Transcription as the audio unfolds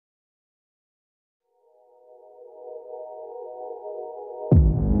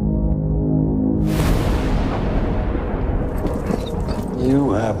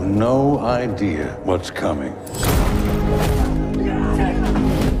no idea what's coming.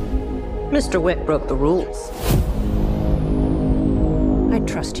 Mr. Wick broke the rules. I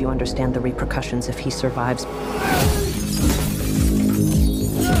trust you understand the repercussions if he survives.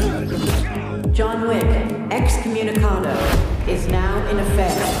 John Wick, excommunicado, is now in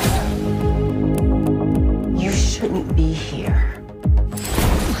effect. You shouldn't be here.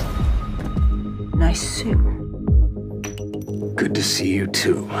 Nice suit. Good to see you,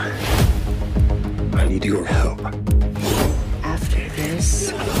 too. I need your help. After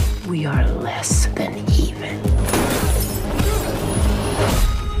this, we are less than even.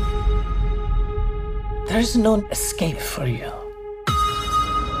 There's no escape for you.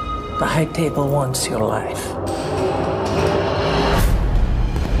 The High Table wants your life.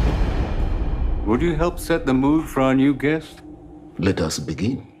 Would you help set the mood for our new guest? Let us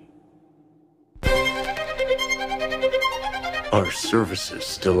begin. Our services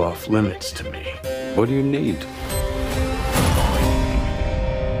still off limits to me. What do you need?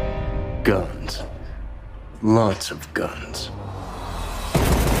 Guns. Lots of guns.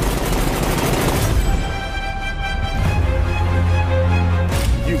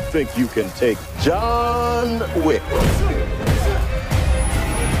 You think you can take John Wick?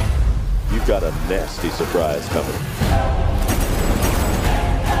 You've got a nasty surprise coming.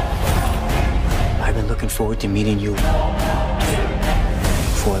 I've been looking forward to meeting you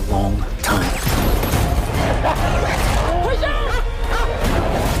for a long time.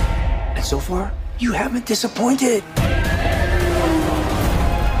 And so far, you haven't disappointed.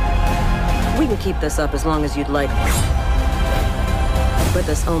 We can keep this up as long as you'd like. But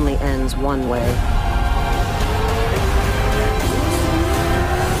this only ends one way.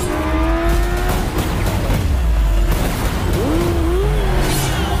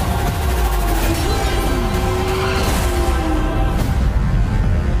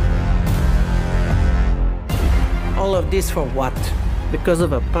 All of this for what? Because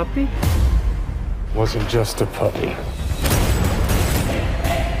of a puppy? Wasn't just a puppy.